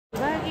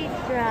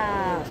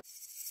Trap.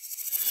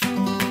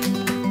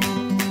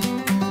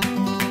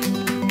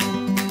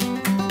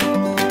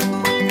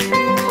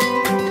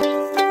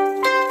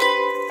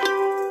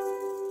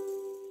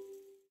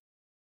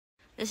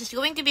 This is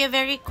going to be a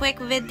very quick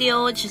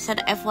video, just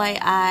an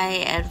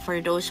FYI, and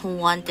for those who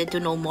wanted to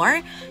know more,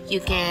 you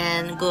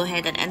can go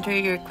ahead and enter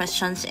your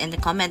questions in the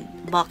comment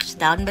box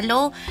down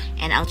below,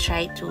 and I'll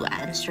try to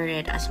answer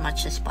it as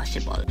much as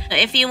possible. So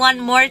if you want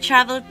more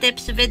travel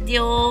tips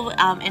video,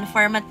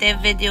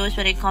 informative videos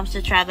when it comes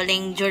to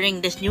traveling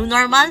during this new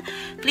normal,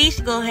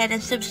 please go ahead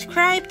and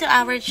subscribe to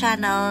our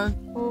channel.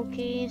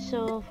 Okay,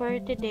 so for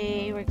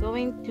today, we're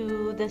going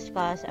to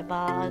discuss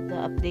about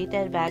the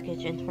updated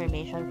baggage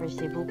information for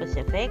Cebu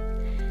Pacific.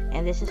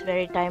 And this is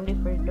very timely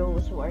for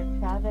those who are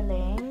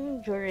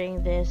traveling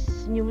during this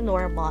new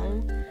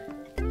normal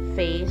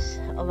phase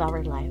of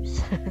our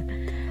lives.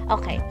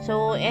 Okay,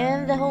 so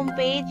in the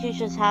homepage, you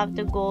just have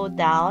to go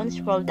down,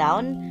 scroll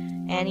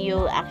down, and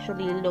you'll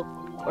actually look,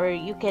 or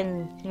you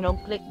can,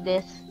 click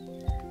this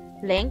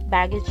link,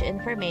 baggage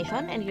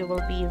information, and you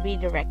will be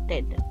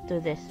redirected to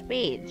this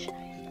page.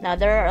 Now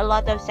there are a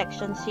lot of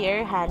sections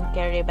here: hand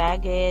carry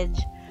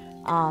baggage,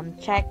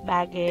 checked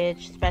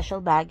baggage, special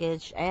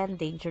baggage, and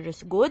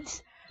dangerous goods.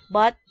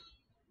 But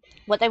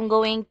what I'm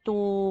going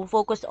to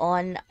focus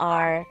on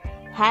are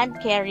hand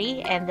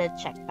carry and the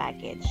checked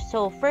baggage.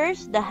 So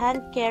first, the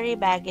hand carry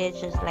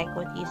baggage is like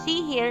what you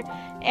see here.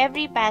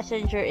 Every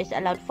passenger is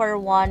allowed for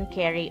one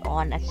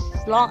carry-on as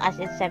long as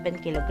it's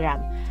 7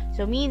 kilogram.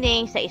 So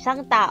meaning, sa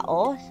isang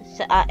tao,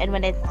 and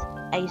when I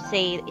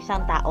say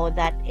isang tao,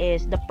 that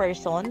is the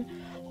person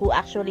who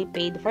actually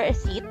paid for a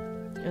seat,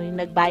 yung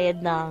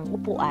nagbayad ng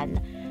upuan,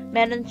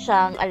 meron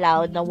siyang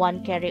allowed na one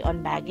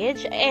carry-on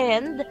baggage,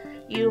 and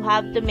you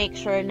have to make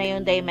sure na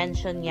yung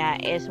dimension niya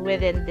is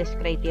within this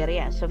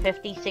criteria. So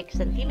 56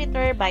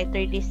 cm by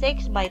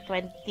 36 by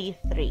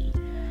 23.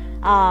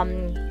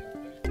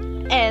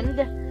 And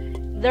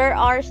there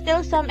are still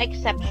some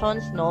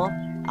exceptions, no?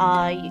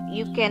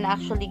 You can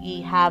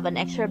actually have an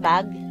extra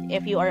bag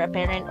if you are a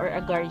parent or a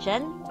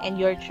guardian and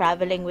you're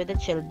traveling with the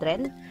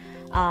children.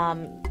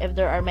 If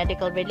there are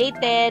medical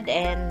related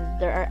and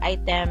there are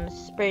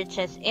items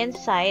purchased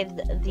inside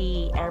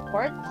the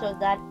airport, so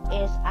that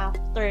is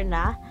after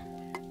na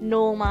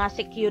no mga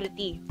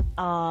security.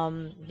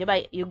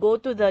 Diba, you go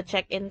to the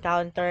check-in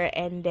counter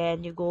and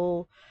then you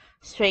go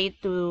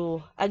straight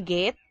to a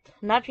gate,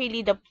 not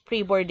really the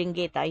pre-boarding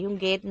gate, yung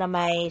gate na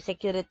may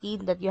security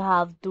that you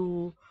have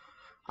to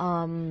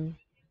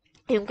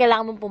yung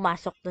kailangan mong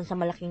pumasok dun sa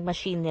malaking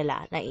machine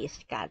nila na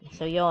i-scan.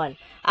 So, yon.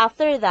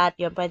 After that,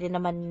 yun, pwede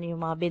naman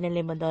yung mga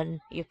binili mo dun,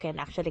 you can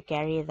actually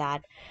carry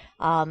that.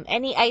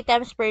 Any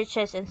items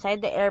purchased inside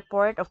the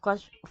airport, of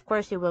course,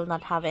 you will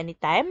not have any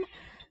time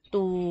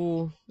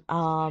to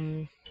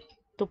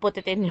put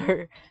it in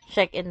your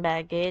check-in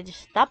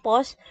baggage.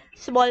 Tapos,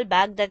 small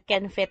bag that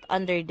can fit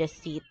under the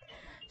seat.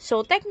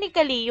 So,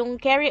 technically, yung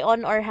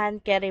carry-on or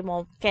hand carry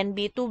mo can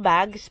be 2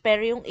 bags,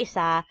 pero yung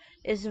isa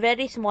is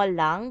very small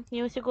lang.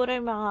 Yung siguro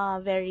yung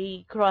mga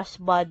very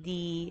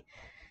crossbody,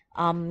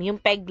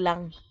 yung peg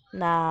lang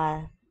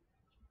na,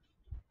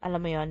 alam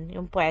mo yon,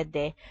 yung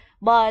pwede.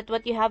 But,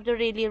 what you have to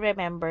really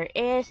remember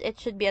is it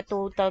should be a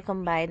total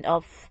combined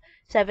of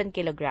 7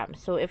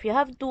 kilograms. So, if you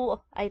have 2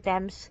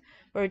 items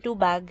or 2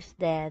 bags,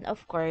 then,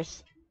 of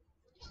course,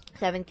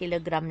 7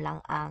 kilogram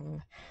lang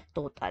ang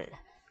total.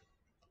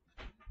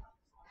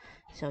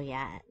 So,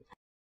 yeah.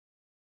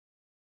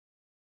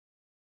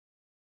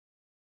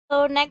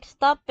 So, next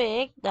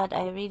topic that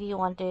I really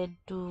wanted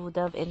to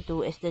delve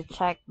into is the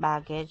checked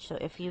baggage. So,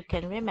 if you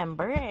can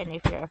remember, and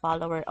if you're a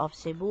follower of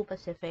Cebu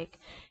Pacific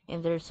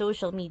in their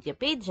social media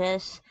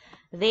pages,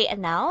 they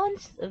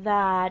announced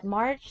that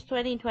March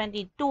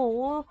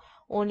 2022,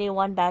 only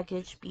one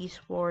baggage piece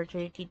for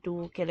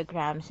 32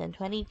 kilograms and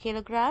 20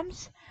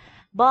 kilograms.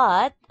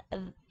 But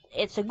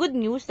it's a good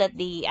news that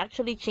they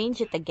actually changed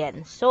it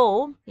again.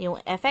 So,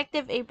 yung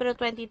effective April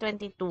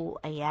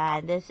 2022,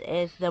 ayan, this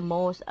is the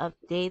most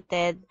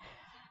updated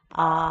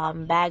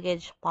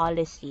baggage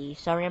policy.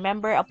 So,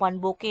 remember, upon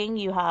booking,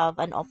 you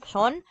have an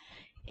option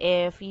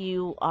if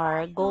you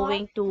are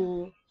going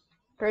to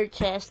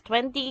purchase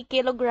 20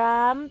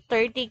 kilogram,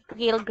 30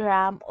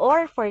 kilogram,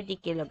 or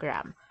 40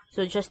 kilogram.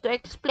 So, just to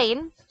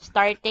explain,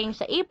 starting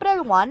sa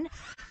April 1,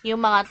 yung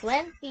mga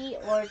 20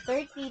 or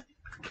 30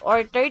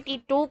 or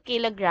 32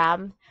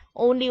 kilogram,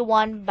 only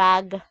one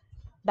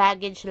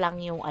baggage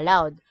lang yung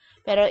allowed.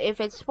 Pero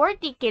if it's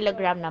 40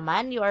 kilogram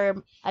naman, you are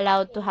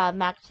allowed to have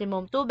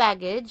maximum 2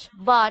 baggage,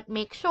 but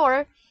make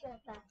sure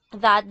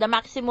that the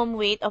maximum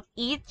weight of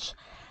each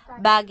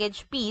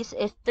baggage piece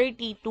is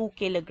 32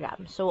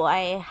 kilograms. So,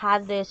 I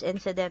had this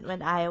incident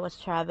when I was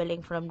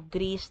traveling from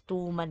Greece to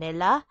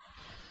Manila.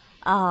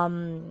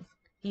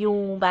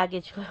 Yung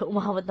baggage ko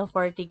umabot ng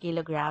 40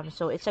 kilograms.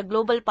 So, it's a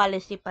global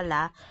policy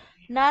pala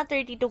na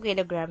 32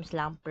 kilograms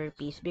lang per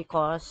piece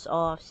because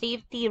of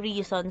safety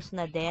reasons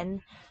na din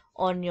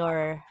on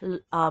your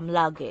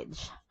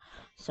luggage.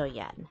 So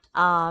yan.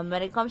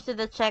 When it comes to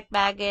the checked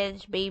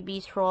baggage, baby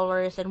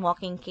strollers and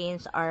walking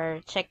canes are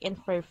check-in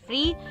for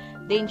free.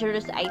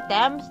 Dangerous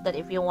items that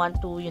if you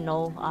want to,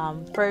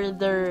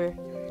 further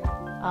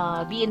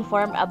be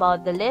informed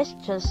about the list,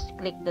 just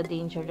click the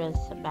dangerous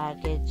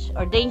baggage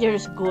or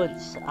dangerous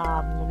goods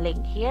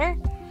link here.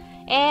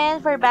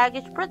 And for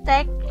baggage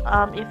protect,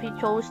 if you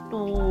chose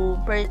to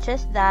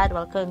purchase that,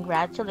 well,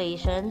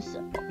 congratulations.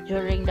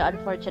 During the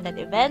unfortunate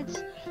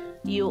events,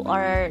 you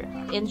are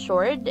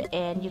insured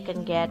and you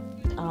can get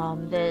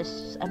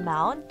this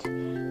amount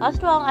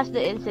as long as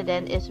the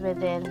incident is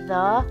within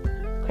the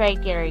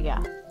criteria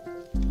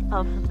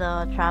of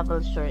the travel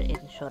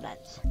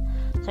insurance.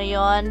 So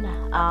yon,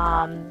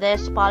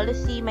 this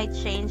policy might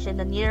change in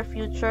the near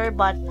future,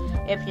 but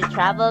if you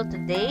travel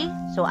today,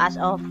 so as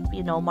of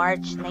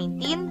March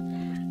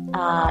 19,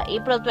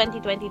 April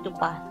 2022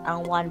 pa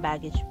ang one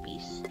baggage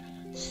piece.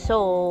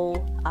 So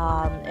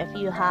if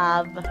you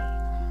have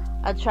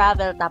a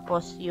travel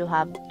tapos you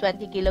have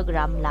 20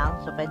 kilogram lang,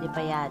 so pwede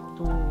pa yan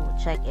to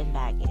check in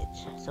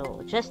baggage.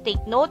 So just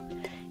take note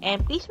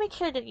and please make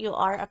sure that you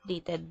are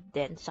updated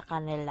din sa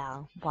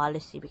kanilang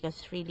policy because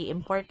it's really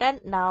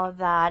important now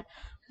that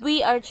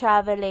we are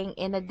traveling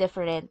in a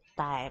different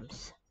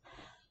times.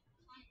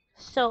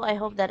 So I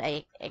hope that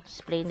I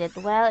explained it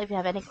well. If you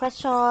have any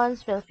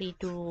questions, feel free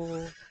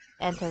to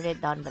enter it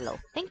down below.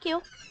 Thank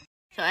you.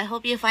 So I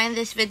hope you find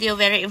this video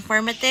very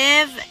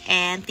informative,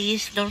 and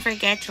please don't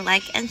forget to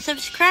like and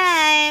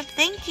subscribe.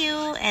 Thank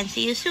you and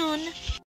see you soon.